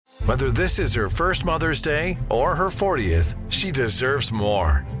Whether this is her first Mother's Day or her 40th, she deserves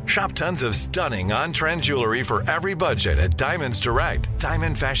more. Shop tons of stunning on-trend jewelry for every budget at Diamonds Direct.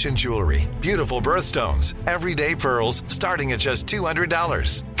 Diamond fashion jewelry, beautiful birthstones, everyday pearls starting at just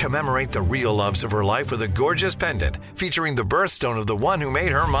 $200. Commemorate the real loves of her life with a gorgeous pendant featuring the birthstone of the one who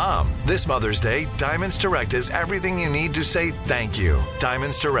made her mom. This Mother's Day, Diamonds Direct is everything you need to say thank you.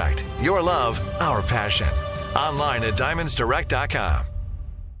 Diamonds Direct. Your love, our passion. Online at diamondsdirect.com.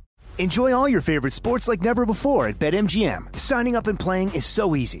 Enjoy all your favorite sports like never before at BetMGM. Signing up and playing is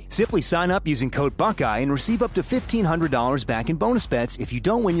so easy. Simply sign up using code Buckeye and receive up to $1,500 back in bonus bets if you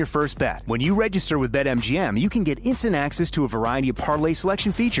don't win your first bet. When you register with BetMGM, you can get instant access to a variety of parlay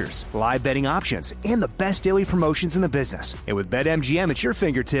selection features, live betting options, and the best daily promotions in the business. And with BetMGM at your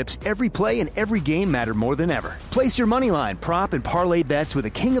fingertips, every play and every game matter more than ever. Place your moneyline, prop, and parlay bets with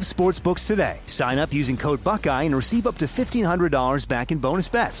the king of sportsbooks today. Sign up using code Buckeye and receive up to $1,500 back in bonus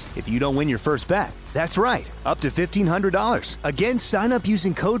bets if you don't win your first bet. That's right, up to $1,500. Again, sign up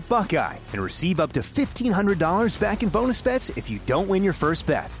using code Buckeye and receive up to $1,500 back in bonus bets if you don't win your first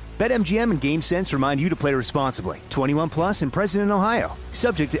bet. BetMGM and GameSense remind you to play responsibly. 21 plus and present in Ohio.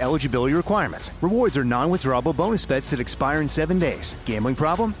 Subject to eligibility requirements. Rewards are non-withdrawable bonus bets that expire in 7 days. Gambling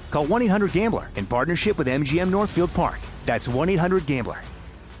problem? Call 1-800-GAMBLER in partnership with MGM Northfield Park. That's 1-800-GAMBLER.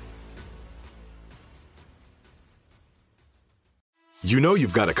 You know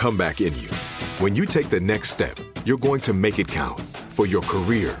you've got a comeback in you. When you take the next step, you're going to make it count. For your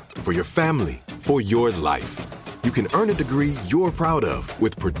career, for your family, for your life. You can earn a degree you're proud of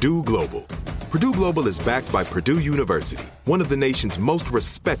with Purdue Global. Purdue Global is backed by Purdue University, one of the nation's most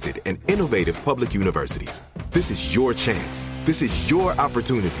respected and innovative public universities. This is your chance. This is your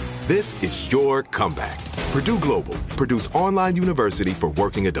opportunity. This is your comeback. Purdue Global, Purdue's online university for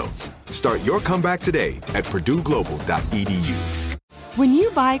working adults. Start your comeback today at purdueglobal.edu. When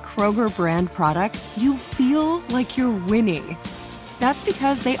you buy Kroger brand products, you feel like you're winning. That's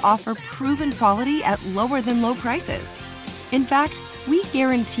because they offer proven quality at lower than low prices. In fact, we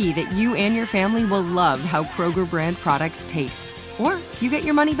guarantee that you and your family will love how Kroger brand products taste, or you get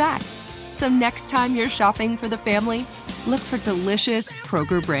your money back. So next time you're shopping for the family, look for delicious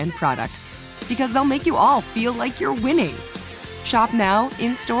Kroger brand products, because they'll make you all feel like you're winning. Shop now,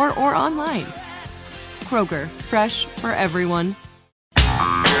 in-store, or online. Kroger, fresh for everyone.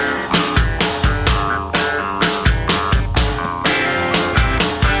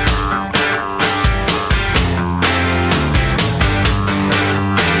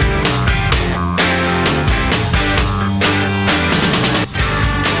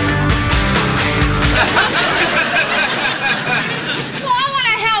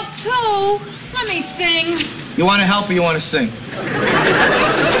 You want to help or you want to sing?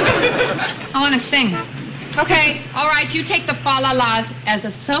 I want to sing. Okay, all right, you take the fa-la-las as a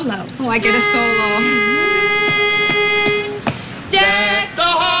solo. Oh, I get a solo. Deck the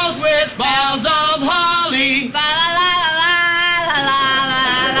halls with boughs of holly.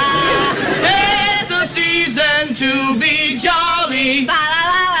 Fa-la-la-la-la-la-la-la. 'Tis the season to be jolly.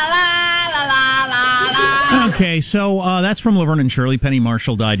 Okay, so that's from Laverne and Shirley. Penny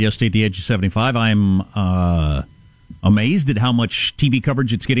Marshall died yesterday at the age of 75. I'm amazed at how much TV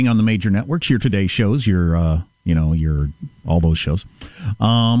coverage it's getting on the major networks. Your Today shows, your all those shows.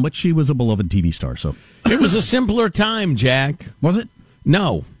 But she was a beloved TV star. So it was a simpler time, Jack. Was it?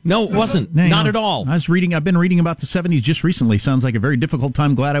 No, it wasn't. Not at all. I've been reading about the 70s just recently. Sounds like a very difficult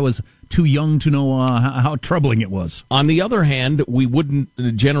time. Glad I was too young to know how troubling it was. On the other hand, we wouldn't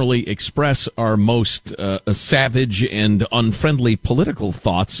generally express our most savage and unfriendly political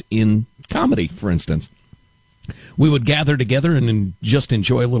thoughts in comedy, for instance. We would gather together and just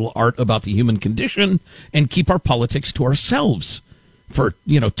enjoy a little art about the human condition and keep our politics to ourselves for,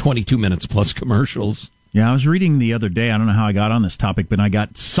 22 minutes plus commercials. Yeah, I was reading the other day. I don't know how I got on this topic, but I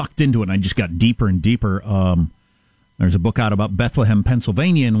got sucked into it, and I just got deeper and deeper. There's a book out about Bethlehem,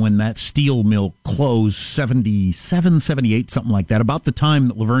 Pennsylvania, and when that steel mill closed, 77, 78, something like that, about the time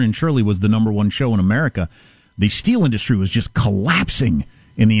that Laverne and Shirley was the number one show in America, the steel industry was just collapsing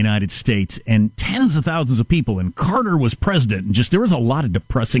in the United States, and tens of thousands of people, and Carter was president, and there was a lot of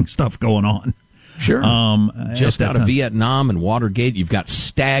depressing stuff going on. Sure. Just out of Vietnam and Watergate, you've got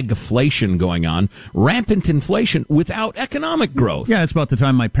stagflation going on, rampant inflation without economic growth. Yeah, it's about the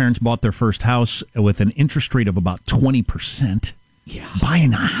time my parents bought their first house with an interest rate of about 20%. Yeah.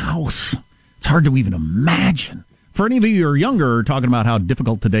 Buying a house. It's hard to even imagine. For any of you who are younger, talking about how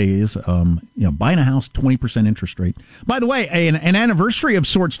difficult today is, buying a house, 20% interest rate. By the way, an anniversary of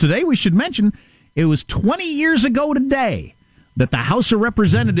sorts today, we should mention, it was 20 years ago today that the House of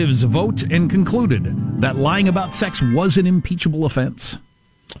Representatives vote and concluded that lying about sex was an impeachable offense.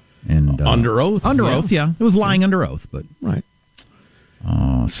 And under oath. Under oath, yeah. It was lying under oath, but right.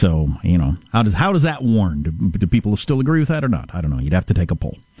 So, how does that warn? Do people still agree with that or not? I don't know. You'd have to take a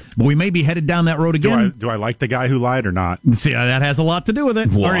poll. But we may be headed down that road again. Do I like the guy who lied or not? See, that has a lot to do with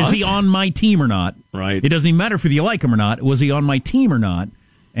it. What? Or is he on my team or not? Right. It doesn't even matter if you like him or not. Was he on my team or not?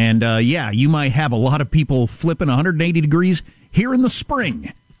 And, you might have a lot of people flipping 180 degrees here in the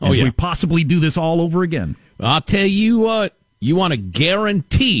spring as we possibly do this all over again. I'll tell you what. You want to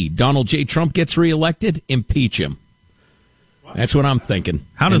guarantee Donald J. Trump gets reelected? Impeach him. That's what I'm thinking.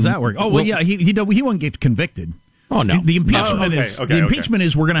 How does that work? Oh, well, yeah, he won't get convicted. Oh, no. The impeachment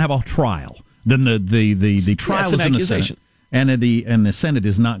is we're going to have a trial. Then the trial is in the Senate. And the Senate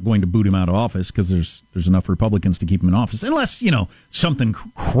is not going to boot him out of office because there's enough Republicans to keep him in office, unless something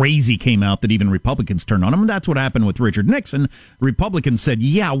crazy came out that even Republicans turned on him. And that's what happened with Richard Nixon. Republicans said,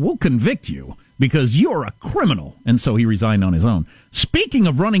 "Yeah, we'll convict you because you're a criminal," and so he resigned on his own. Speaking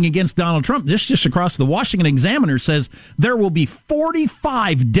of running against Donald Trump, just across the Washington Examiner says there will be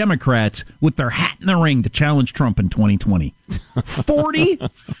 45 Democrats with their hat in the ring to challenge Trump in 2020.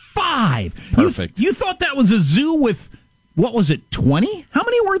 45. Perfect. You thought that was a zoo with, what was it, 20? How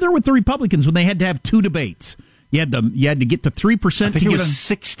many were there with the Republicans when they had to have two debates? You had to get to 3%. I think it was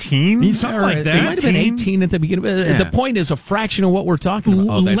 16, something like that. It might have been 18 at the beginning. Yeah. The point is a fraction of what we're talking about.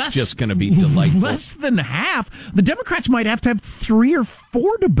 Oh, that's just going to be delightful. Less than half. The Democrats might have to have 3 or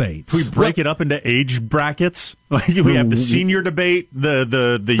 4 debates. We break it up into age brackets. Like we have the senior debate,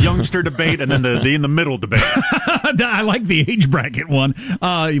 the youngster debate, and then the in the middle debate. I like the age bracket one.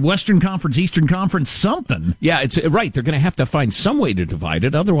 Western Conference, Eastern Conference, something. Yeah, it's right. They're going to have to find some way to divide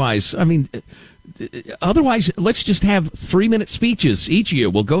it. Otherwise, let's just have 3-minute speeches each year.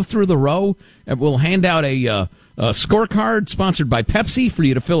 We'll go through the row and we'll hand out a scorecard sponsored by Pepsi for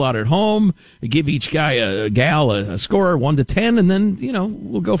you to fill out at home. Give each guy a gal a score 1 to 10, and then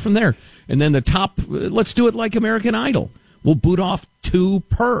we'll go from there. And then the top, let's do it like American Idol. We'll boot off 2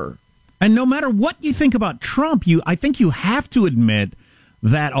 per. And no matter what you think about Trump, I think you have to admit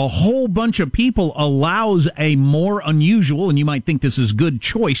that a whole bunch of people allows a more unusual, and you might think this is good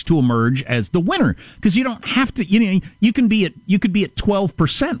choice, to emerge as the winner, because you don't have to. You could be at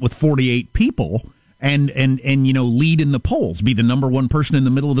 12% with 48 people, and lead in the polls, be the number one person in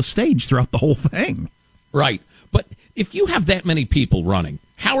the middle of the stage throughout the whole thing. Right, but if you have that many people running,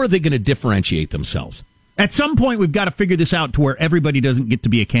 how are they going to differentiate themselves? At some point, we've got to figure this out to where everybody doesn't get to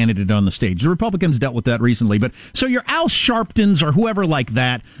be a candidate on the stage. The Republicans dealt with that recently, but so your Al Sharptons or whoever like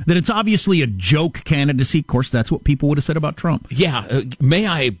that it's obviously a joke candidacy. Of course, that's what people would have said about Trump. Yeah, may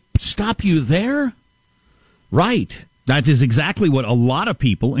I stop you there? Right. That is exactly what a lot of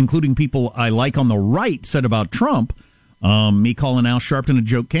people, including people I like on the right, said about Trump. Me calling Al Sharpton a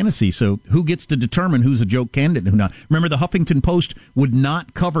joke candidacy. So who gets to determine who's a joke candidate and who not? Remember, the Huffington Post would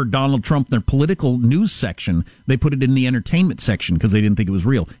not cover Donald Trump in their political news section. They put it in the entertainment section because they didn't think it was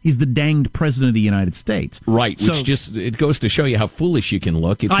real. He's the danged president of the United States. Right, which it goes to show you how foolish you can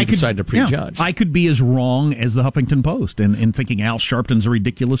look if you decide to prejudge. I could be as wrong as the Huffington Post in thinking Al Sharpton's a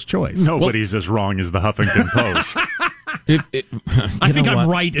ridiculous choice. Nobody's as wrong as the Huffington Post. I think I'm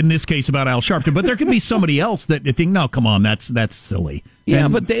right in this case about Al Sharpton, but there could be somebody else that you think, no, come on, that's silly. Yeah,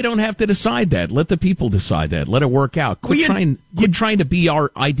 but they don't have to decide that. Let the people decide that. Let it work out. Quit trying to be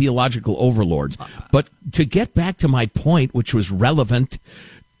our ideological overlords. But to get back to my point, which was relevant,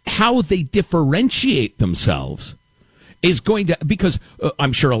 how they differentiate themselves is going to, because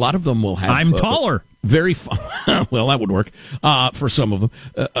I'm sure a lot of them will have. I'm taller. Well, that would work for some of them.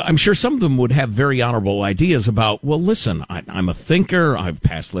 I'm sure some of them would have very honorable ideas about, well, listen, I'm a thinker. I've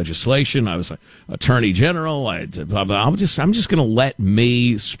passed legislation. I was an attorney general. I'm just going to let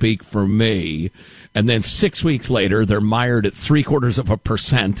me speak for me. And then 6 weeks later, they're mired at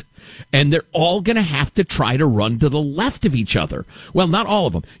 0.75%. And they're all going to have to try to run to the left of each other. Well, not all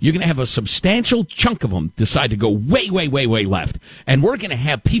of them. You're going to have a substantial chunk of them decide to go way, way, way, way left. And we're going to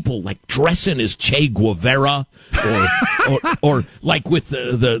have people like dressing as Che Guevara or like with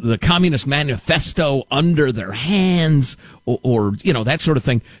the Communist Manifesto under their hands or that sort of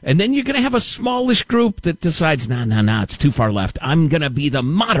thing. And then you're going to have a smallish group that decides, nah, it's too far left. I'm going to be the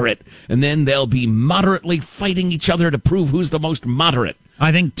moderate. And then they'll be moderately fighting each other to prove who's the most moderate.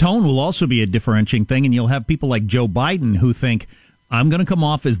 I think tone will also be a differentiating thing, and you'll have people like Joe Biden who think, I'm going to come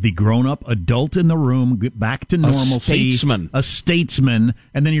off as the grown-up adult in the room, get back to normalcy. A statesman.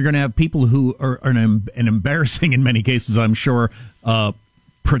 And then you're going to have people who are an embarrassing, in many cases, I'm sure,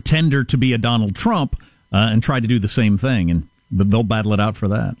 pretender to be a Donald Trump and try to do the same thing. And they'll battle it out for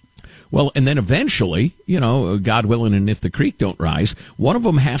that. Well, and then eventually, God willing, and if the creek don't rise, one of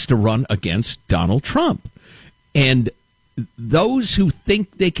them has to run against Donald Trump. And those who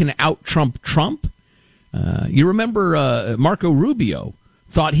think they can out-Trump Trump, you remember Marco Rubio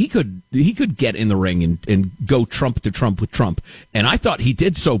thought he could get in the ring and go Trump to Trump with Trump. And I thought he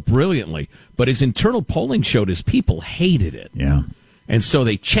did so brilliantly. But his internal polling showed his people hated it. Yeah. And so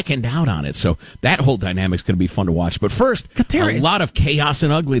they chickened out on it. So that whole dynamic's going to be fun to watch. But first, a lot of chaos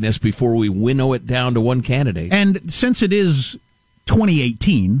and ugliness before we winnow it down to one candidate. And since it is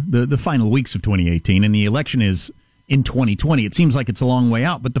 2018, the final weeks of 2018, and the election is in 2020, it seems like it's a long way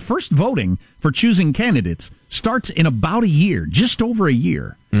out. But the first voting for choosing candidates starts in about a year, just over a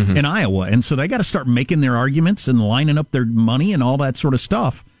year in Iowa. And so they got to start making their arguments and lining up their money and all that sort of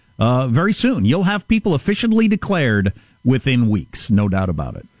stuff very soon. You'll have people officially declared within weeks, no doubt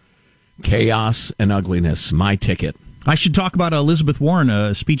about it. Chaos and ugliness, my ticket. I should talk about Elizabeth Warren,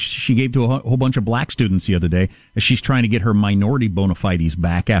 a speech she gave to a whole bunch of black students the other day as she's trying to get her minority bona fides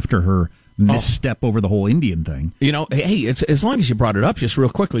back after her misstep over the whole Indian thing. You know, hey, it's as long as you brought it up just real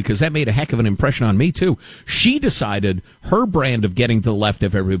quickly, because that made a heck of an impression on me, too. She decided her brand of getting to the left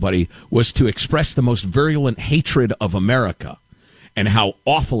of everybody was to express the most virulent hatred of America and how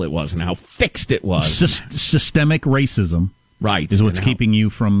awful it was and how fixed it was. Systemic racism is what's keeping you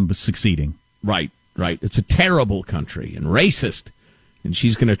from succeeding. Right. It's a terrible country and racist. And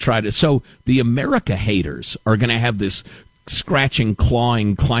she's going to try to... So the America haters are going to have this scratching,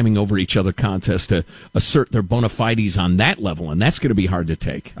 clawing, climbing over each other contest to assert their bona fides on that level, and that's going to be hard to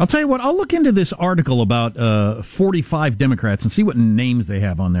take. I'll tell you what, I'll look into this article about 45 Democrats and see what names they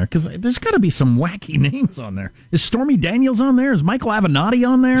have on there, because there's got to be some wacky names on there. Is Stormy Daniels on there? Is Michael Avenatti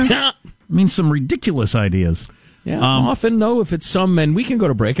on there? I mean, some ridiculous ideas. Yeah, often, though, if it's some, and we can go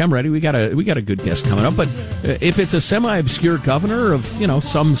to break, I'm ready, we got a good guest coming up, but if it's a semi-obscure governor of,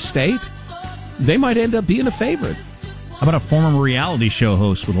 some state, they might end up being a favorite. How about a former reality show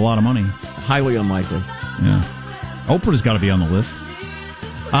host with a lot of money? Highly unlikely. Yeah. Oprah's got to be on the list.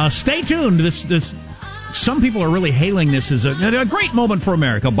 Stay tuned. This some people are really hailing this as a great moment for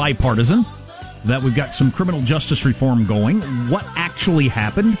America, bipartisan, that we've got some criminal justice reform going. What actually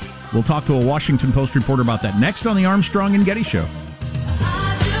happened? We'll talk to a Washington Post reporter about that next on the Armstrong and Getty Show.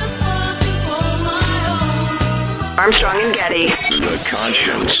 Armstrong and Getty. The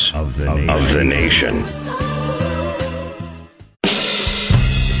conscience of the nation.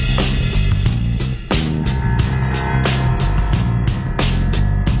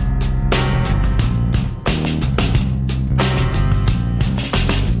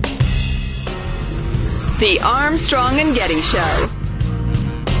 The Armstrong and Getty Show.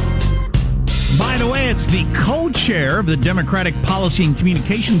 By the way, it's the co-chair of the Democratic Policy and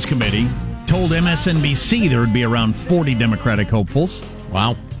Communications Committee told MSNBC there would be around 40 Democratic hopefuls.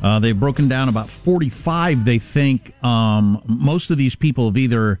 Wow. They've broken down about 45, they think. Most of these people have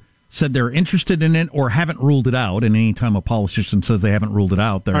either said they're interested in it or haven't ruled it out. And any time a politician says they haven't ruled it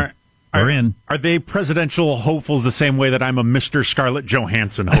out, they're in. Are they presidential hopefuls the same way that I'm a Mr. Scarlett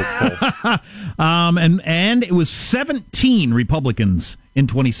Johansson hopeful? And it was 17 Republicans in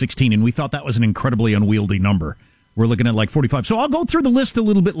 2016, and we thought that was an incredibly unwieldy number. We're looking at like 45. So I'll go through the list a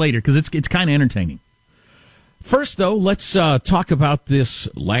little bit later because it's kind of entertaining. First, though, let's talk about this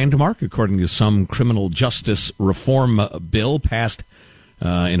landmark, according to some criminal justice reform bill passed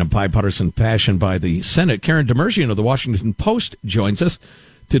in a bipartisan fashion by the Senate. Karen Demerjian of the Washington Post joins us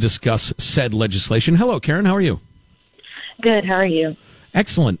to discuss said legislation. Hello, Karen. How are you? Good. How are you?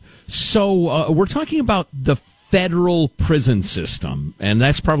 Excellent. So we're talking about the federal prison system, and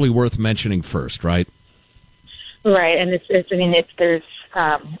that's probably worth mentioning first, right? Right, and it's a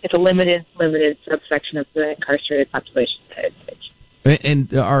limited subsection of the incarcerated population in the United States.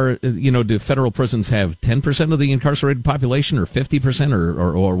 And do federal prisons have 10% of the incarcerated population, or 50%,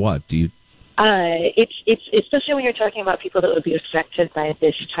 or what? Do you? It's especially when you're talking about people that would be affected by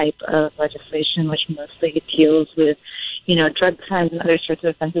this type of legislation, which mostly deals with, drug crimes and other sorts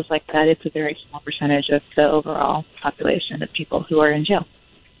of offenses like that. It's a very small percentage of the overall population of people who are in jail.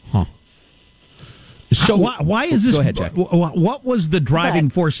 Huh. So why is this? Go ahead, Jack. What was the driving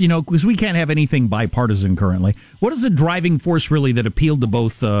force? Because we can't have anything bipartisan currently. What is the driving force really that appealed to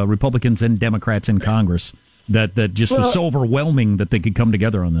both Republicans and Democrats in Congress that just was so overwhelming that they could come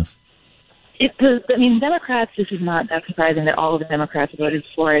together on this? Democrats, this is not that surprising that all of the Democrats voted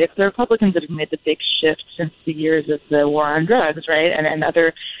for it. It's the Republicans that have made the big shift since the years of the war on drugs, right, and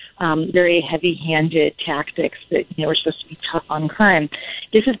other very heavy-handed tactics that were supposed to be tough on crime.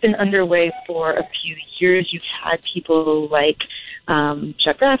 This has been underway for a few years. You've had people like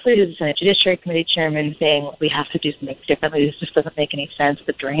Chuck Grassley, who's the Senate Judiciary Committee chairman, saying we have to do something differently. This just doesn't make any sense.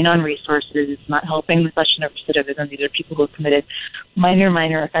 The drain on resources is not helping the question of recidivism. These are people who have committed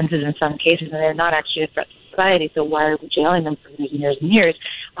minor offenses in some cases, and they're not actually a threat to society. So why are we jailing them for years and years and years?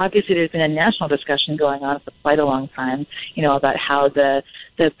 Obviously, there's been a national discussion going on for quite a long time, about how the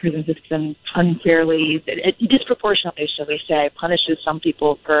prison system unfairly, disproportionately, shall we say, punishes some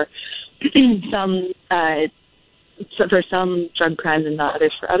people for some drug crimes and not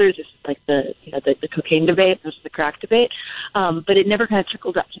others for others. This is like the cocaine debate versus the crack debate. But it never kind of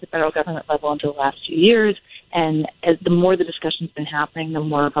trickled up to the federal government level until the last few years. And as the more the discussion's been happening, the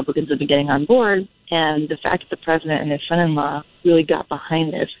more Republicans have been getting on board. And the fact that the president and his son-in-law really got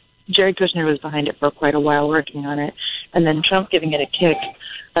behind this, Jared Kushner was behind it for quite a while working on it. And then Trump giving it a kick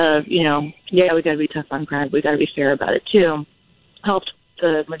of, we got to be tough on crime. We got to be fair about it too, helped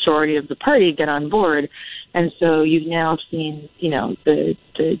the majority of the party get on board. And so you've now seen, the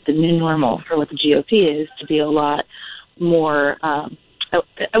new normal for what the GOP is to be a lot more,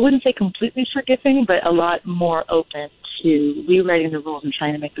 I wouldn't say completely forgiving, but a lot more open to rewriting the rules and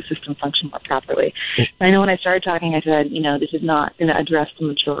trying to make the system function more properly. And I know when I started talking, I said, this is not going to address the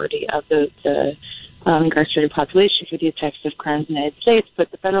majority of the incarcerated population for these types of crimes in the United States,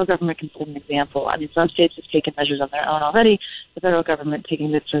 but the federal government can set an example. I mean, some states have taken measures on their own already. The federal government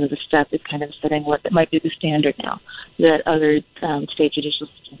taking this sort of a step is kind of setting what might be the standard now that other state judicial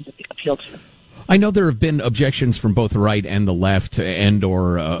systems have appealed to. I know there have been objections from both the right and the left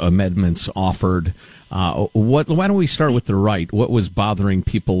and/or amendments offered. Why don't we start with the right? What was bothering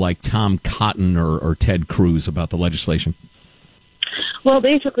people like Tom Cotton or Ted Cruz about the legislation? Well,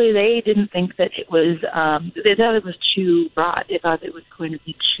 basically, they didn't think that it was. They thought it was too broad. They thought it was going to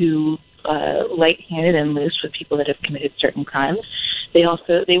be too light-handed and loose for people that have committed certain crimes. They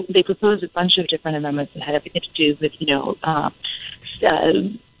also they proposed a bunch of different amendments that had everything to do with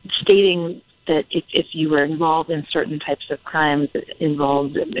stating that if you were involved in certain types of crimes that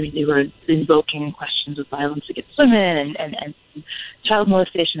involved, they were invoking questions of violence against women and child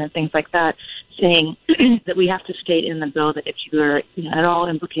molestation and things like that, saying that we have to state in the bill that if you were at all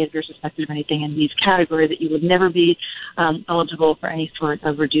implicated or suspected of anything in these categories, that you would never be eligible for any sort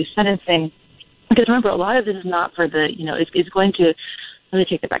of reduced sentencing. Because remember, a lot of this is not for the, it's going to, let me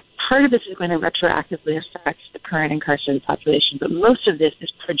take that back. Part of this is going to retroactively affect the current incarcerated population, but most of this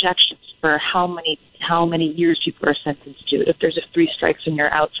is projections for how many years people are sentenced to. If there's a 3 strikes and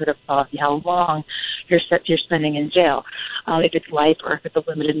you're out sort of policy, how long you're spending in jail, if it's life or if it's a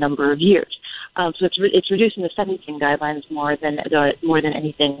limited number of years. So it's reducing the sentencing guidelines more than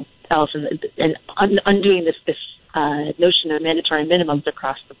anything else, and undoing this notion of mandatory minimums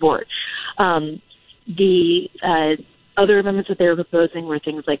across the board. Other amendments that they were proposing were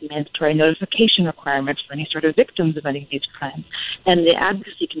things like mandatory notification requirements for any sort of victims of any of these crimes. And the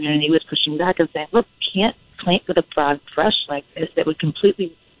advocacy community was pushing back and saying, look, you can't paint with a broad brush like this that would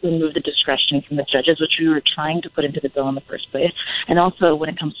completely remove the discretion from the judges, which we were trying to put into the bill in the first place. And also, when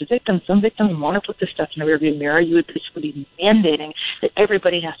it comes to victims, some victims want to put this stuff in a rearview mirror. You would basically be mandating that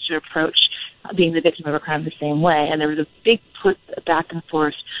everybody has to approach being the victim of a crime the same way. And there was a big put back and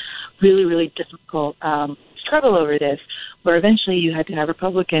forth, really, really difficult struggle over this, where eventually you had to have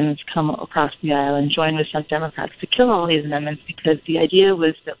Republicans come across the aisle and join with some Democrats to kill all these amendments, because the idea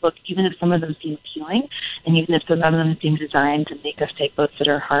was that, look, even if some of them seem appealing, and even if some of them seem designed to make us take votes that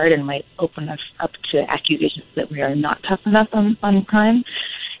are hard and might open us up to accusations that we are not tough enough on crime,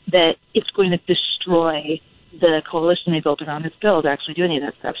 that it's going to destroy the coalition they built around this bill to actually do any of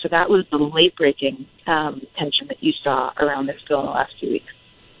that stuff. So that was the late-breaking tension that you saw around this bill in the last few weeks.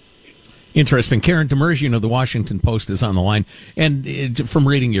 Interesting. Karen Demerjian of the Washington Post is on the line. And from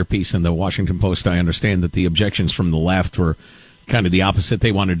reading your piece in the Washington Post, I understand that the objections from the left were kind of the opposite.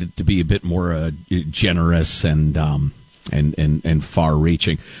 They wanted it to be a bit more generous and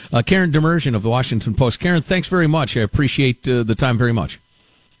far-reaching. Karen Demerjian of the Washington Post. Karen, thanks very much. I appreciate the time very much.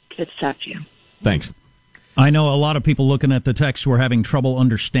 Good to talk to you. Thanks. I know a lot of people looking at the text were having trouble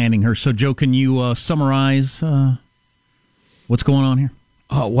understanding her. So, Joe, can you summarize what's going on here?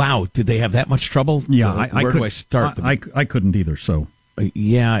 Oh, wow. Did they have that much trouble? Yeah. Where do I start? I couldn't either, so.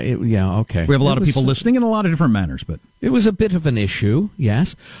 Yeah, okay. We have a lot of people listening in a lot of different manners, but. It was a bit of an issue,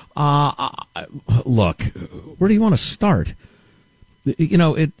 yes. Look, where do you want to start?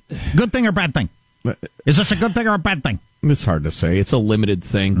 Good thing or bad thing? Is this a good thing or a bad thing? It's hard to say. It's a limited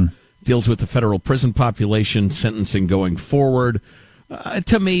thing. Deals with the federal prison population, sentencing going forward.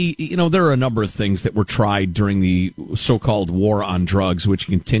 To me, there are a number of things that were tried during the so-called war on drugs, which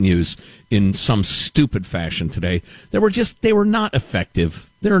continues in some stupid fashion today. They were not effective.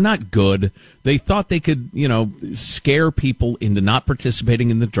 They're not good. They thought they could, scare people into not participating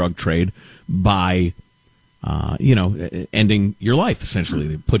in the drug trade by, ending your life, essentially.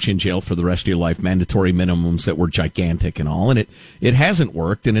 They put you in jail for the rest of your life, mandatory minimums that were gigantic and all. And it hasn't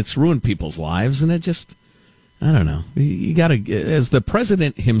worked, and it's ruined people's lives, and it just... I don't know. You got to, as the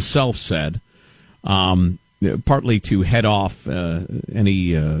president himself said, partly to head off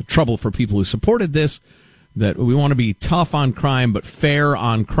any trouble for people who supported this, that we want to be tough on crime but fair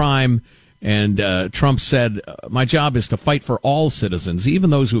on crime. And Trump said, my job is to fight for all citizens, even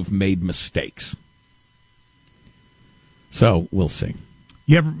those who've made mistakes. So we'll see.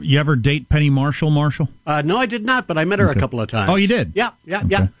 You ever date Penny Marshall, Marshall? No, I did not, but I met her a couple of times. Oh, you did? Yeah.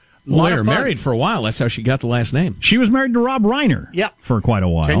 Okay. Well, they were married for a while. That's how she got the last name. She was married to Rob Reiner for quite a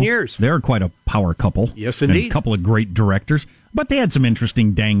while. 10 years. They're quite a power couple. Yes, indeed. And a couple of great directors. But they had some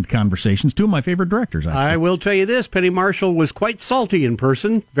interesting danged conversations. Two of my favorite directors, actually. I will tell you this. Penny Marshall was quite salty in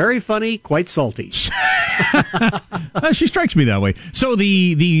person. Very funny, quite salty. She strikes me that way. So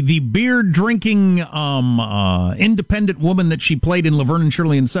the beer-drinking independent woman that she played in Laverne and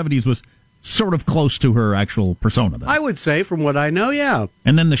Shirley in the 70s was sort of close to her actual persona, then. I would say, from what I know, yeah.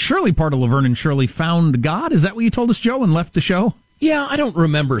 And then the Shirley part of Laverne and Shirley found God? Is that what you told us, Joe, and left the show? Yeah, I don't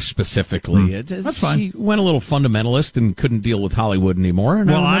remember specifically. That's fine. She went a little fundamentalist and couldn't deal with Hollywood anymore.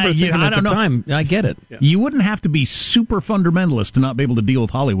 And I remember thinking at the time, I get it. Yeah. You wouldn't have to be super fundamentalist to not be able to deal with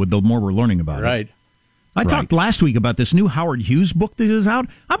Hollywood, the more we're learning about it. Right. I talked last week about this new Howard Hughes book that is out.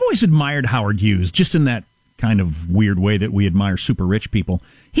 I've always admired Howard Hughes, just in that kind of weird way that we admire super rich people.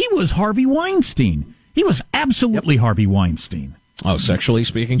 He was Harvey Weinstein. He was absolutely Harvey Weinstein. Oh, sexually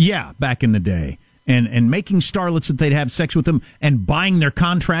speaking? Yeah, back in the day. And making starlets that they'd have sex with them and buying their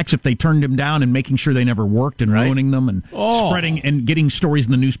contracts if they turned him down and making sure they never worked and ruining them and spreading and getting stories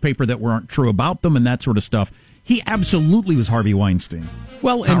in the newspaper that weren't true about them and that sort of stuff. He absolutely was Harvey Weinstein.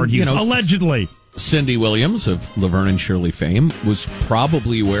 Well, Howard Hughes, allegedly. Cindy Williams of Laverne and Shirley fame was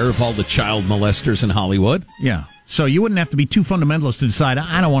probably aware of all the child molesters in Hollywood. Yeah. So you wouldn't have to be too fundamentalist to decide,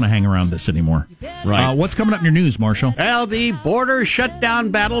 I don't want to hang around this anymore. Right. What's coming up in your news, Marshall? Well, the border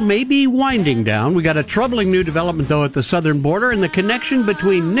shutdown battle may be winding down. We got a troubling new development, though, at the southern border and the connection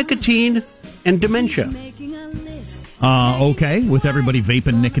between nicotine and dementia. Okay, with everybody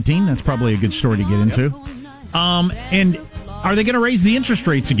vaping nicotine, that's probably a good story to get into. And are they going to raise the interest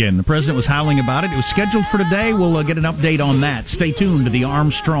rates again? The president was howling about it. It was scheduled for today. We'll get an update on that. Stay tuned to the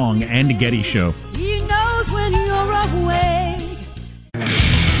Armstrong and Getty Show. He knows when you're away.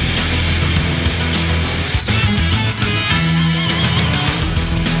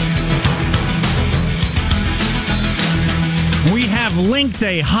 We have linked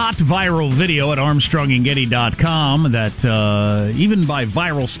a hot viral video at ArmstrongandGetty.com that, even by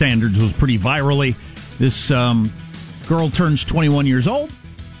viral standards, was pretty virally. This girl turns 21 years old,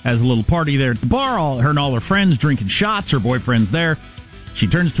 has a little party there at the bar, her and all her friends drinking shots, her boyfriend's there. She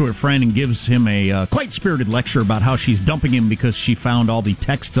turns to her friend and gives him a quite spirited lecture about how she's dumping him because she found all the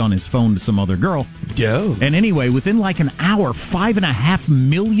texts on his phone to some other girl. Yeah. And anyway, within like an hour, 5.5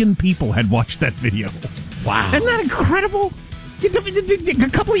 million people had watched that video. Wow. Isn't that incredible? A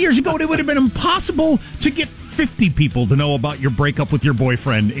couple of years ago, it would have been impossible to get 50 people to know about your breakup with your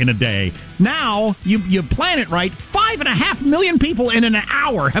boyfriend in a day. Now, you plan it right, 5.5 million people in an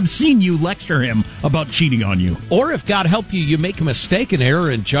hour have seen you lecture him about cheating on you. Or if God help you, you make a mistake, an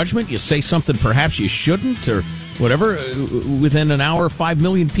error in judgment, you say something perhaps you shouldn't, or whatever, within an hour, 5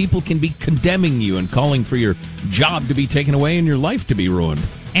 million people can be condemning you and calling for your job to be taken away and your life to be ruined.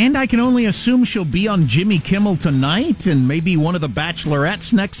 And I can only assume she'll be on Jimmy Kimmel tonight and maybe one of the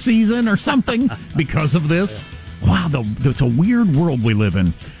Bachelorettes next season or something because of this. Wow, it's a weird world we live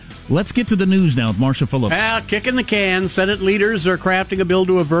in. Let's get to the news now with Marcia Phillips. Kicking the can. Senate leaders are crafting a bill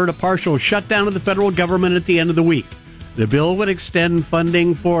to avert a partial shutdown of the federal government at the end of the week. The bill would extend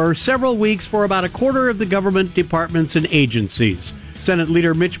funding for several weeks for about a quarter of the government departments and agencies. Senate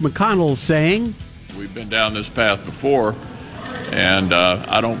Leader Mitch McConnell saying, "We've been down this path before, and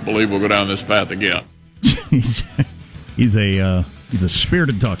I don't believe we'll go down this path again." He's a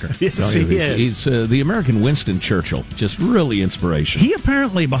spirited talker. Yes, he is. He's the American Winston Churchill. Just really inspirational. He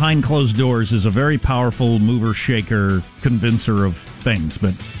apparently, behind closed doors, is a very powerful mover, shaker, convincer of things,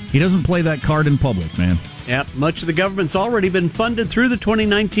 but he doesn't play that card in public, man. Yep, much of the government's already been funded through the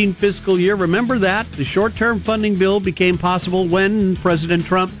 2019 fiscal year. Remember that. The short-term funding bill became possible when President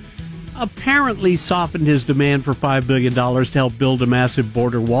Trump apparently softened his demand for $5 billion to help build a massive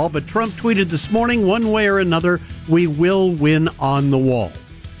border wall. But Trump tweeted this morning, one way or another, we will win on the wall.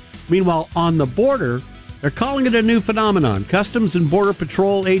 Meanwhile, on the border, they're calling it a new phenomenon. Customs and Border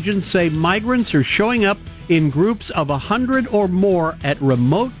Patrol agents say migrants are showing up in groups of 100 or more at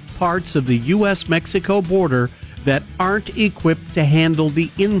remote parts of the U.S.-Mexico border that aren't equipped to handle the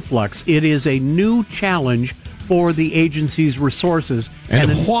influx. It is a new challenge for the agency's resources.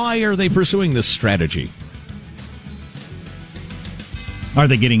 And why are they pursuing this strategy? Are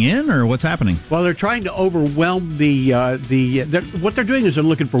they getting in, or what's happening? Well, they're trying to overwhelm what they're doing is they're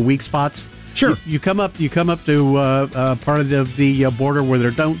looking for weak spots. Sure. You come up to part of the border where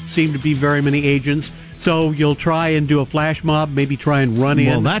there don't seem to be very many agents, so you'll try and do a flash mob, maybe try and run in.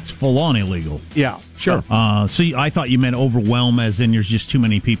 Well, that's full-on illegal. Yeah, sure. So I thought you meant overwhelm, as in there's just too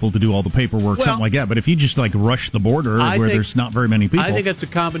many people to do all the paperwork, something like that. But if you just rush the border there's not very many people, I think it's a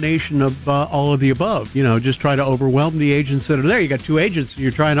combination of all of the above. Just try to overwhelm the agents that are there. You got two agents,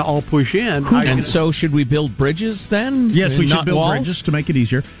 you're trying to all push in. So should we build bridges then? Yes, we should build walls? bridges to make it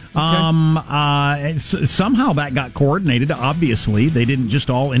easier. Okay. Somehow that got coordinated. Obviously, they didn't just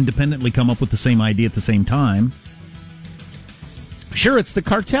all independently come up with the same idea at the same time. Sure, it's the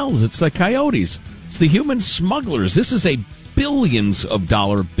cartels, it's the coyotes, it's the human smugglers. This is a billions of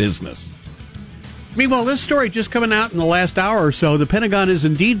dollar business. Meanwhile, this story just coming out in the last hour or so, the Pentagon is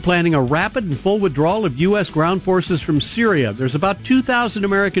indeed planning a rapid and full withdrawal of U.S. ground forces from Syria. There's about 2,000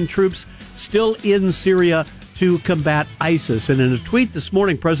 American troops still in Syria to combat ISIS. And in a tweet this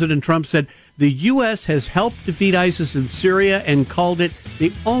morning, President Trump said the U.S. has helped defeat ISIS in Syria and called it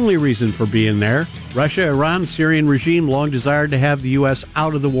the only reason for being there. Russia, Iran, Syrian regime long desired to have the U.S.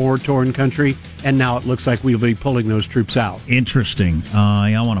 out of the war-torn country, and now it looks like we'll be pulling those troops out. Interesting.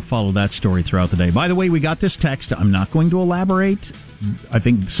 I want to follow that story throughout the day. By the way, we got this text. I'm not going to elaborate. I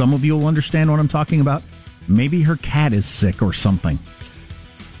think some of you will understand what I'm talking about. Maybe her cat is sick or something.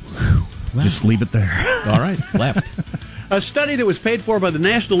 Just leave it there. All right, left. A study that was paid for by the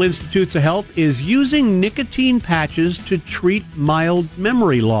National Institutes of Health is using nicotine patches to treat mild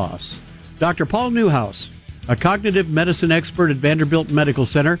memory loss. Dr. Paul Newhouse, a cognitive medicine expert at Vanderbilt Medical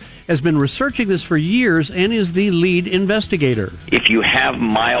Center, has been researching this for years and is the lead investigator. If you have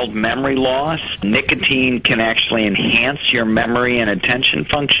mild memory loss, nicotine can actually enhance your memory and attention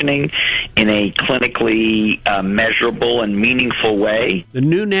functioning in a clinically measurable and meaningful way. The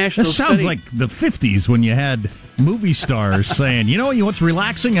new national This sounds like the 50s when you had movie stars saying, you know what's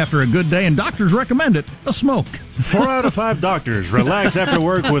relaxing after a good day, and doctors recommend it, a smoke. 4 out of 5 doctors relax after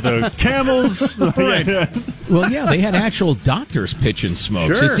work with a Camels. Right. Well, yeah, they had actual doctors pitching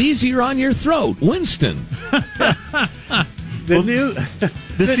smokes. Sure. It's easier on your throat. Winston.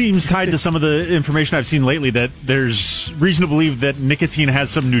 This seems tied to some of the information I've seen lately that there's reason to believe that nicotine has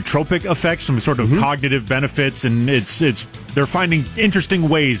some nootropic effects, some sort of cognitive benefits, and they're finding interesting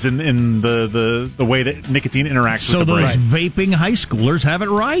ways in the way that nicotine interacts with the brain. So those vaping high schoolers have it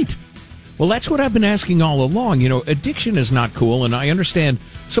right. Well, that's what I've been asking all along. Addiction is not cool, and I understand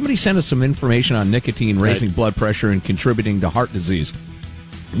somebody sent us some information on nicotine raising blood pressure and contributing to heart disease,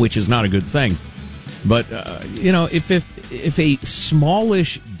 which is not a good thing. But, if a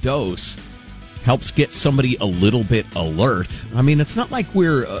smallish dose helps get somebody a little bit alert, I mean, it's not like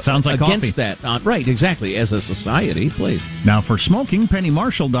we're Sounds like against coffee. that. Right, exactly, as a society, please. Now, for smoking, Penny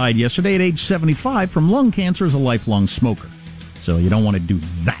Marshall died yesterday at age 75 from lung cancer as a lifelong smoker. So you don't want to do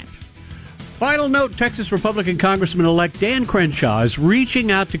that. Final note, Texas Republican Congressman-elect Dan Crenshaw is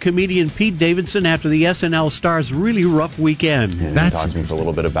reaching out to comedian Pete Davidson after the SNL star's really rough weekend. And he talked to me for a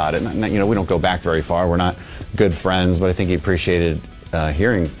little bit about it. And, we don't go back very far. We're not good friends, but I think he appreciated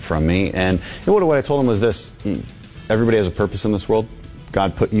hearing from me. And what I told him was this: everybody has a purpose in this world.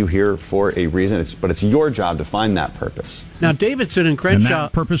 God put you here for a reason, but it's your job to find that purpose. Now, Davidson and Crenshaw... And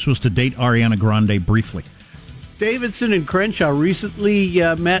that purpose was to date Ariana Grande briefly. Davidson and Crenshaw recently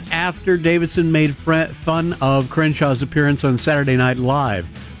met after Davidson made fun of Crenshaw's appearance on Saturday Night Live.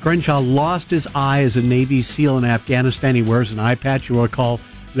 Crenshaw lost his eye as a Navy SEAL in Afghanistan. He wears an eye patch. You recall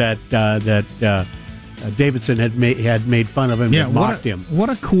that Davidson had made fun of him and mocked him.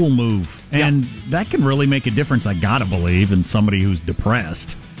 What a cool move. And that can really make a difference, I gotta believe, in somebody who's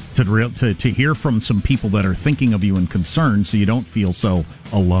depressed. To hear from some people that are thinking of you and concerned so you don't feel so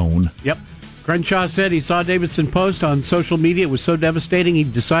alone. Yep. Crenshaw said he saw Davidson post on social media. It was so devastating, he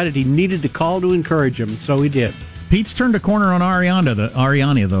decided he needed to call to encourage him, so he did. Pete's turned a corner on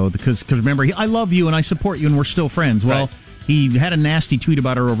Ariana, though, because remember, I love you and I support you and we're still friends. Well, he had a nasty tweet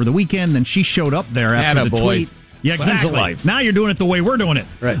about her over the weekend, and she showed up there after the tweet. Yeah, exactly. Now you're doing it the way we're doing it.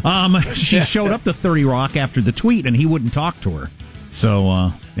 Right. She showed up to 30 Rock after the tweet, and he wouldn't talk to her.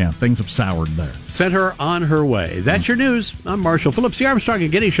 So, things have soured there. Sent her on her way. That's your news. I'm Marshall Phillips, the Armstrong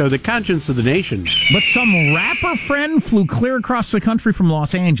and Getty Show, the conscience of the nation. But some rapper friend flew clear across the country from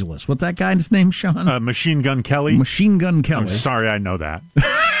Los Angeles. What's that guy's name, Sean? Machine Gun Kelly. Machine Gun Kelly. I'm sorry, I know that.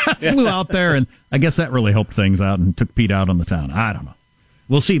 Flew out there, and I guess that really helped things out and took Pete out on the town. I don't know.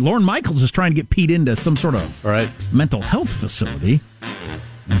 We'll see. Lorne Michaels is trying to get Pete into some sort of mental health facility,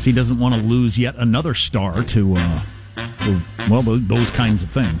 as he doesn't want to lose yet another star to those kinds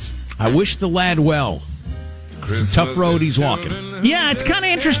of things. I wish the lad well. It's a tough road he's walking. Yeah, it's kind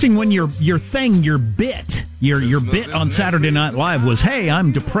of interesting when your bit on Saturday Night Live was, hey,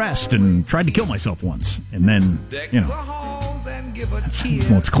 I'm depressed and tried to kill myself once. And then, well,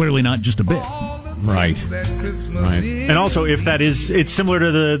 it's clearly not just a bit. Right. And also, if that is, it's similar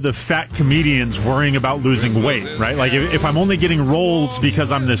to the fat comedians worrying about losing weight, right? Like, if I'm only getting roles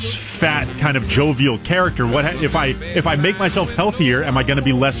because I'm this fat kind of jovial character, if I make myself healthier, am I going to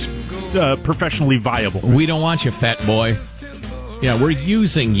be less professionally viable? We don't want you, fat boy. Yeah, we're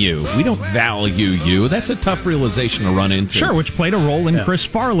using you. We don't value you. That's a tough realization to run into. Sure, which played a role in Chris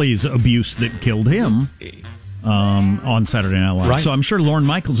Farley's abuse that killed him. On Saturday Night Live. Right. So I'm sure Lorne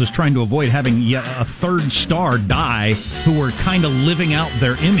Michaels is trying to avoid having yet a third star die who were kind of living out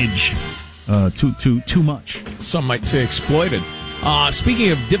their image too much. Some might say exploited.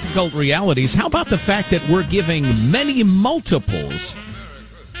 Speaking of difficult realities, how about the fact that we're giving many multiples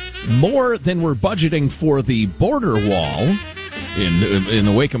more than we're budgeting for the border wall? In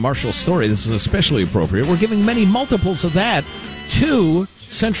the wake of Marshall's story, this is especially appropriate. We're giving many multiples of that to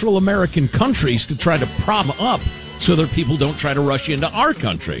Central American countries to try to prop up so that people don't try to rush into our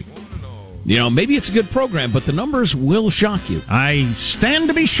country. Maybe it's a good program, but the numbers will shock you. I stand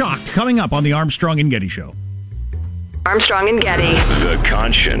to be shocked. Coming up on the Armstrong and Getty Show. Armstrong and Getty. The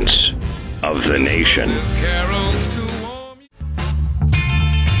conscience of the nation.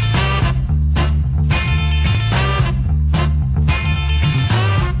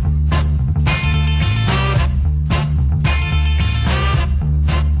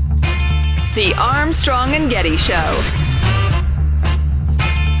 The Armstrong and Getty Show.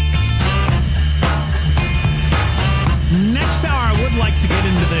 Next hour, I would like to get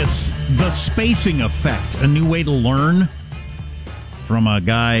into the spacing effect, a new way to learn from a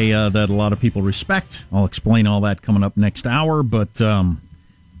guy that a lot of people respect. I'll explain all that coming up next hour, but I'm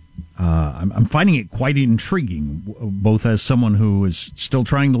finding it quite intriguing, both as someone who is still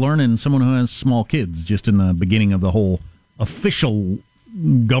trying to learn and someone who has small kids, just in the beginning of the whole official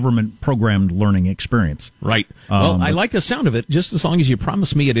government programmed learning experience. Right. Well, I like the sound of it, just as long as you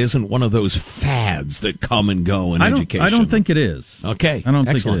promise me it isn't one of those fads that come and go in education. I don't think it is. Okay. I don't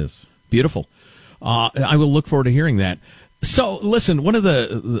think it is. Beautiful. I will look forward to hearing that. So, listen, one of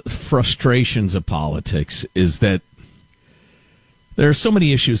the frustrations of politics is that there are so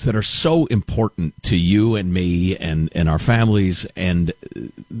many issues that are so important to you and me and our families, and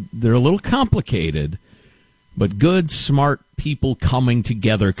they're a little complicated. But good, smart people coming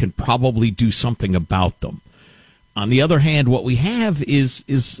together can probably do something about them. On the other hand, what we have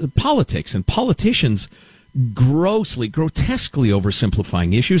is politics, and politicians grotesquely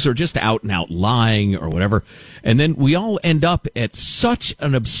oversimplifying issues or just out and out lying or whatever. And then we all end up at such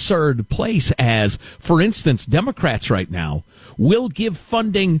an absurd place as, for instance, Democrats right now will give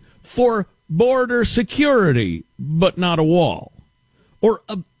funding for border security, but not a wall, or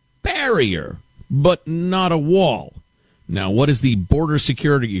a barrier, but not a wall. Now, what is the border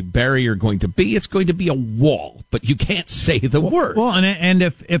security barrier going to be? It's going to be a wall, but you can't say the words. Well, and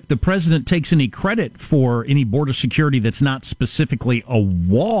if the president takes any credit for any border security that's not specifically a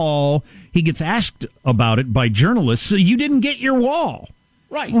wall, he gets asked about it by journalists. So you didn't get your wall.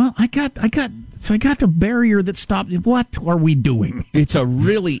 Right. Well, I got a barrier that stopped. What are we doing? It's a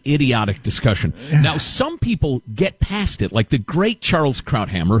really idiotic discussion. Now, some people get past it, like the great Charles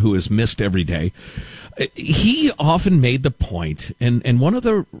Krauthammer, who is missed every day. He often made the point, and one of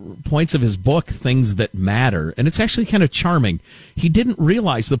the points of his book, Things That Matter, and it's actually kind of charming, he didn't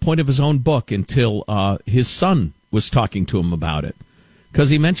realize the point of his own book until his son was talking to him about it. Because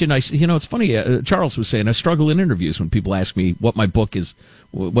he mentioned, it's funny, Charles was saying, I struggle in interviews when people ask me what my book is,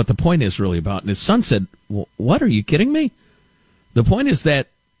 what the point is really about. And his son said, well, what, are you kidding me? The point is that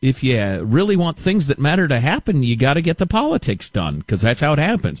if you really want things that matter to happen, you got to get the politics done, because that's how it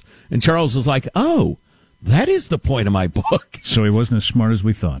happens. And Charles was like, oh, that is the point of my book. So he wasn't as smart as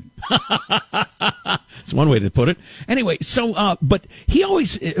we thought. It's one way to put it. Anyway, so, but he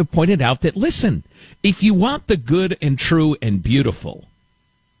always pointed out that, listen, if you want the good and true and beautiful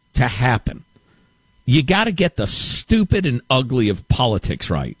to happen, you got to get the stupid and ugly of politics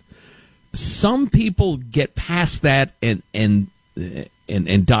right. Some people get past that and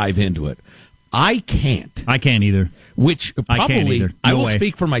dive into it. I can't. I can't either. Which probably, I will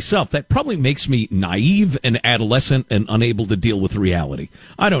speak for myself, that probably makes me naive and adolescent and unable to deal with reality.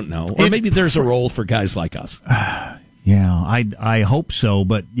 I don't know. Or maybe there's a role for guys like us. Yeah, I hope so.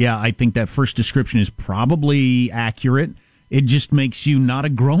 But yeah, I think that first description is probably accurate. It just makes you not a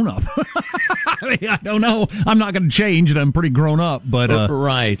grown-up. I mean, I don't know. I'm not going to change, and I'm pretty grown up. But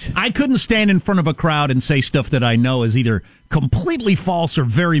right. I couldn't stand in front of a crowd and say stuff that I know is either completely false or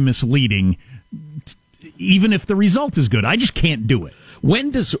very misleading even if the result is good. I just can't do it.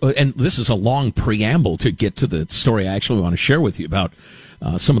 When does, and this is a long preamble to get to the story I actually want to share with you about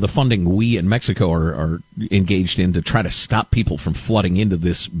some of the funding we in Mexico are engaged in to try to stop people from flooding into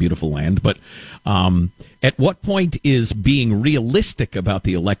this beautiful land. But at what point is being realistic about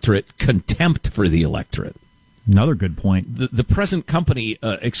the electorate contempt for the electorate? Another good point. The present company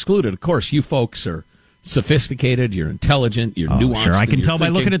excluded. Of course, you folks are sophisticated, you're intelligent, you're nuanced. Sure, I can tell by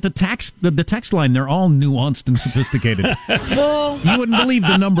looking at the text line. They're all nuanced and sophisticated. You wouldn't believe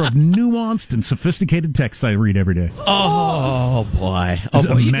the number of nuanced and sophisticated texts I read every day. Oh, boy.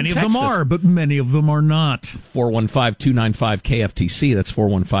 Many of them are, but many of them are not. 415-295-KFTC. That's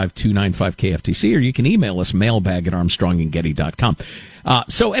 415-295-KFTC. Or you can email us, mailbag@armstrongandgetty.com.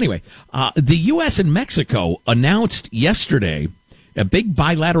 So anyway, the U.S. and Mexico announced yesterday a big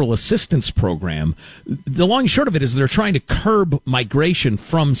bilateral assistance program. The long and short of it is they're trying to curb migration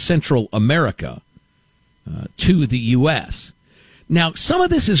from Central America to the U.S. Now, some of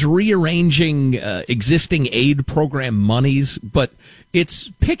this is rearranging existing aid program monies, but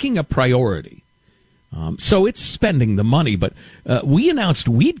it's picking a priority. So it's spending the money, but we announced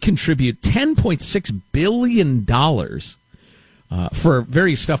we'd contribute $10.6 billion for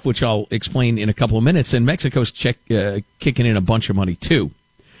various stuff, which I'll explain in a couple of minutes. And Mexico's kicking in a bunch of money, too.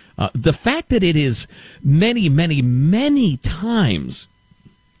 The fact that it is many, many, many times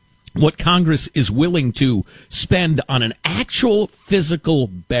what Congress is willing to spend on an actual physical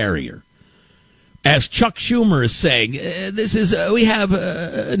barrier. As Chuck Schumer is saying, we have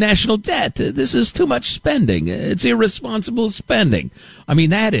national debt. This is too much spending. It's irresponsible spending. I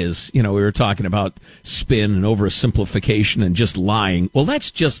mean, that is, we were talking about spin and oversimplification and just lying. Well, that's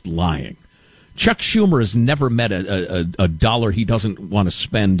just lying. Chuck Schumer has never met a dollar he doesn't want to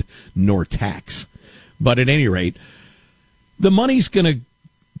spend nor tax. But at any rate, the money's going to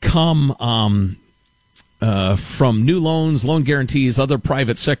come from new loans, loan guarantees, other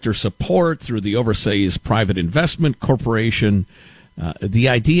private sector support through the Overseas Private Investment Corporation. The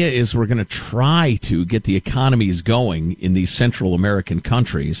idea is we're going to try to get the economies going in these Central American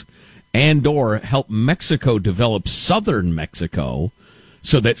countries and or help Mexico develop southern Mexico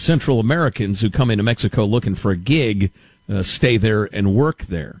so that Central Americans who come into Mexico looking for a gig stay there and work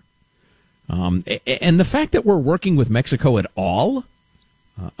there. And the fact that we're working with Mexico at all,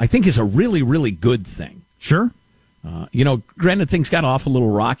 I think is a really, really good thing. Sure. Granted, things got off a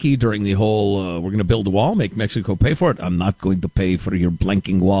little rocky during the whole, we're going to build a wall, make Mexico pay for it. I'm not going to pay for your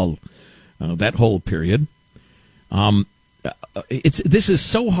blanking wall. That whole period. This is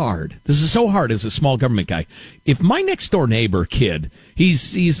so hard. This is so hard as a small government guy. If my next door neighbor kid,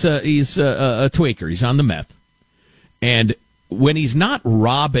 he's a tweaker, he's on the meth. And when he's not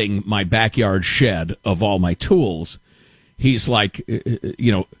robbing my backyard shed of all my tools, he's like,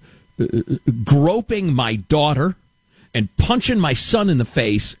 groping my daughter and punching my son in the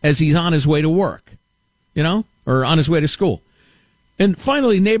face as he's on his way to work, or on his way to school. And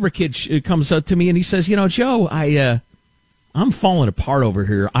finally, neighbor kid comes up to me and he says, Joe, I'm falling apart over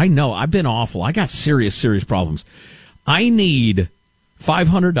here. I know I've been awful. I got serious, serious problems. I need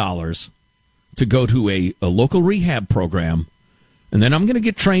 $500 to go to a local rehab program. And then I'm going to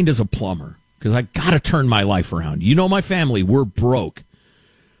get trained as a plumber because I got to turn my life around. My family, we're broke.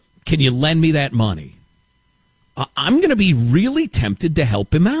 Can you lend me that money? I'm going to be really tempted to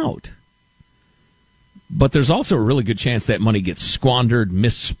help him out. But there's also a really good chance that money gets squandered,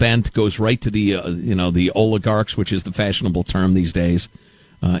 misspent, goes right to the, the oligarchs, which is the fashionable term these days,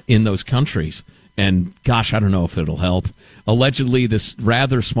 in those countries. And gosh, I don't know if it'll help. Allegedly, this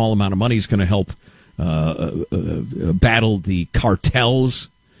rather small amount of money is going to help battle the cartels,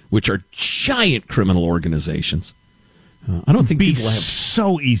 which are giant criminal organizations. I don't think people have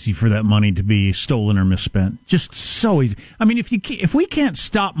so easy for that money to be stolen or misspent. Just so easy. I mean, if we can't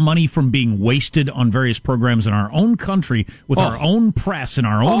stop money from being wasted on various programs in our own country with our own press and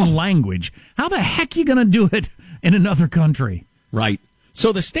our own language, how the heck are you going to do it in another country? Right.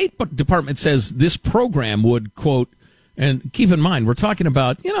 So the State Department says this program would, quote, and keep in mind, we're talking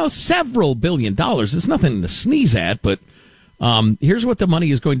about, several $1 billion. It's nothing to sneeze at, but here's what the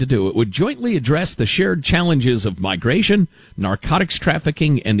money is going to do. It would jointly address the shared challenges of migration, narcotics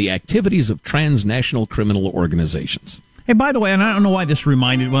trafficking, and the activities of transnational criminal organizations. Hey, by the way, and I don't know why this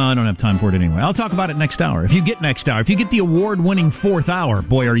reminded, I don't have time for it anyway. I'll talk about it next hour. If you get next hour, if you get the award-winning fourth hour,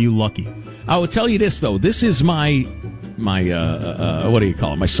 boy, are you lucky. I will tell you this, though. This is my what do you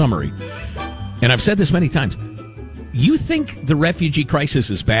call it? My summary. And I've said this many times. You think the refugee crisis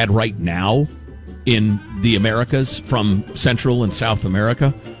is bad right now in the Americas from Central and South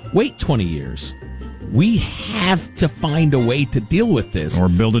America? Wait 20 years. We have to find a way to deal with this. Or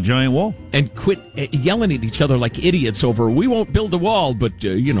build a giant wall. And quit yelling at each other like idiots over, we won't build a wall, but,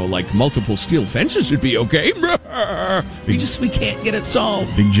 like multiple steel fences would be okay. We can't get it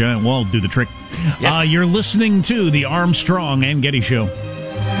solved. Big giant wall do the trick. Yes. You're listening to the Armstrong and Getty Show.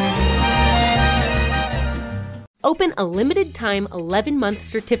 Open a limited-time 11-month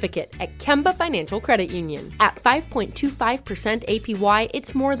certificate at Kemba Financial Credit Union. At 5.25% APY,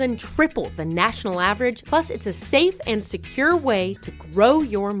 it's more than triple the national average, plus it's a safe and secure way to grow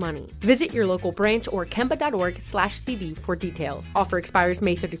your money. Visit your local branch or kemba.org/CD for details. Offer expires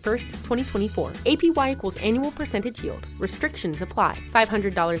May 31st, 2024. APY equals annual percentage yield. Restrictions apply.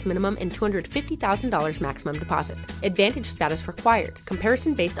 $500 minimum and $250,000 maximum deposit. Advantage status required.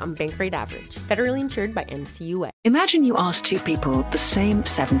 Comparison based on bank rate average. Federally insured by NCUA. Imagine you ask two people the same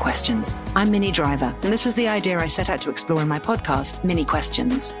 7 questions. I'm Minnie Driver, and this was the idea I set out to explore in my podcast, Minnie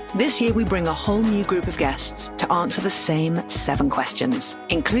Questions. This year, we bring a whole new group of guests to answer the same 7 questions,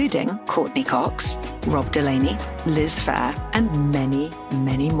 including Courtney Cox, Rob Delaney, Liz Phair, and many,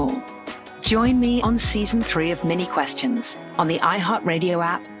 many more. Join me on Season 3 of Minnie Questions on the iHeartRadio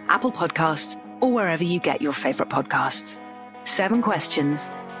app, Apple Podcasts, or wherever you get your favorite podcasts. 7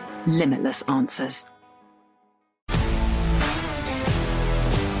 questions, limitless answers.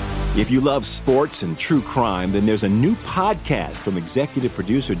 If you love sports and true crime, then there's a new podcast from executive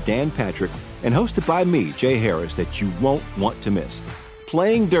producer Dan Patrick and hosted by me, Jay Harris, that you won't want to miss.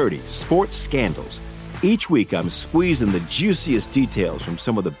 Playing Dirty: Sports Scandals. Each week, I'm squeezing the juiciest details from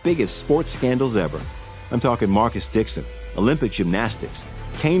some of the biggest sports scandals ever. I'm talking Marcus Dixon, Olympic gymnastics,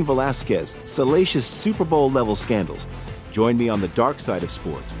 Cain Velasquez, salacious Super Bowl-level scandals. Join me on the dark side of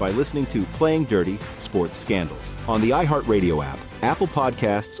sports by listening to Playing Dirty: Sports Scandals on the iHeartRadio app, Apple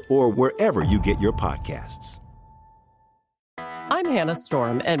Podcasts, or wherever you get your podcasts. I'm Hannah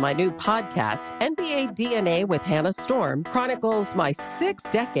Storm, and my new podcast, NBA DNA with Hannah Storm, chronicles my 6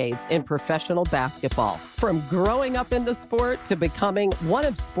 decades in professional basketball. From growing up in the sport to becoming one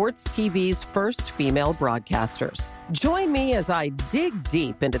of sports TV's first female broadcasters. Join me as I dig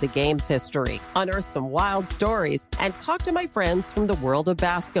deep into the game's history, unearth some wild stories, and talk to my friends from the world of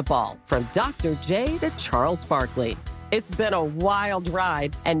basketball, from Dr. J to Charles Barkley. It's been a wild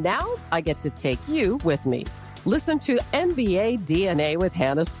ride, and now I get to take you with me. Listen to NBA DNA with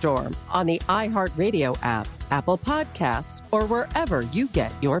Hannah Storm on the iHeartRadio app, Apple Podcasts, or wherever you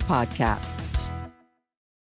get your podcasts.